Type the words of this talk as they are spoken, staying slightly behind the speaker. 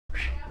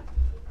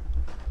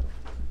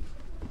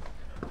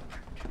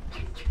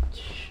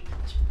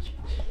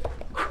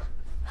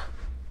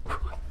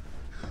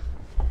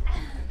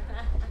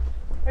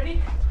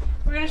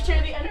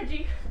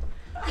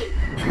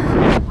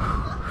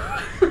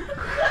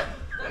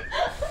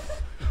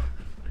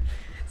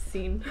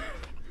scene.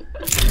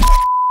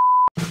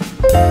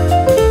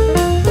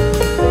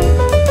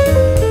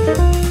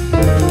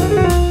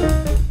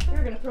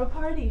 We're gonna throw a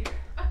party.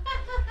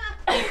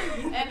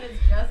 And it's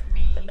just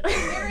me.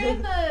 They're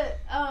in the,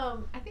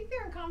 I think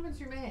they're in conference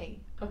room A.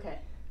 Okay.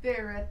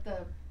 They're at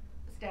the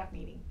staff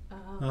meeting. Oh,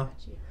 Oh. got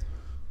you.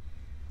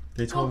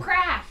 They Go told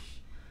crash!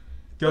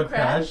 Go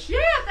crash. Yeah,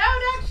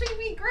 that would actually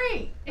be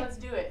great. Let's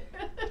do it.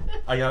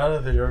 I got out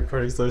of the video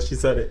recording, so she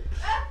said it.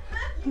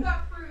 You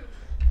got proof.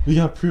 We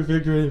got proof,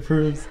 it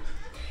proves.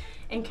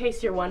 In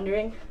case you're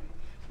wondering,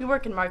 we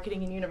work in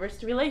marketing and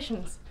university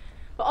relations,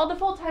 but all the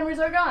full-timers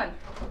are gone.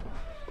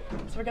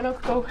 So we're gonna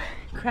go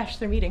crash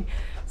their meeting.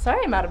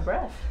 Sorry I'm out of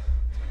breath.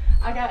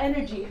 I got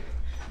energy,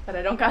 but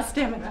I don't got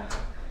stamina.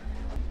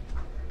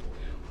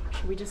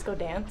 Should we just go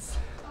dance?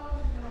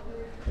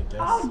 I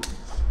guess.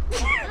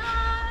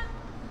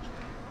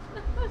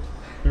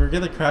 We were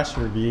gonna crash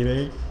your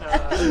meeting.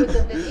 With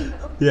the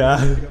video.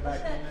 Yeah.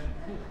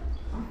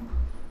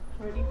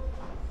 Ready?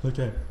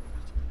 Okay.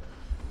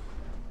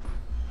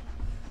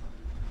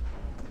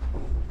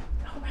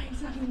 Oh,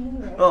 Ryan's not even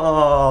in there.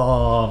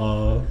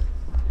 Oh.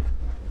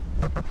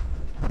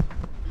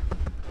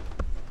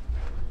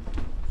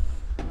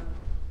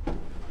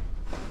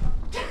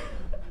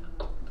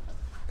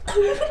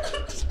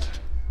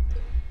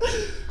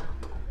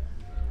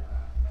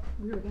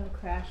 We were gonna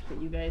crash,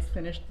 but you guys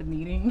finished the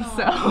meeting,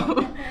 so.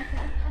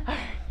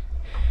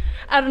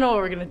 I don't know what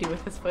we're gonna do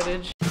with this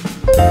footage.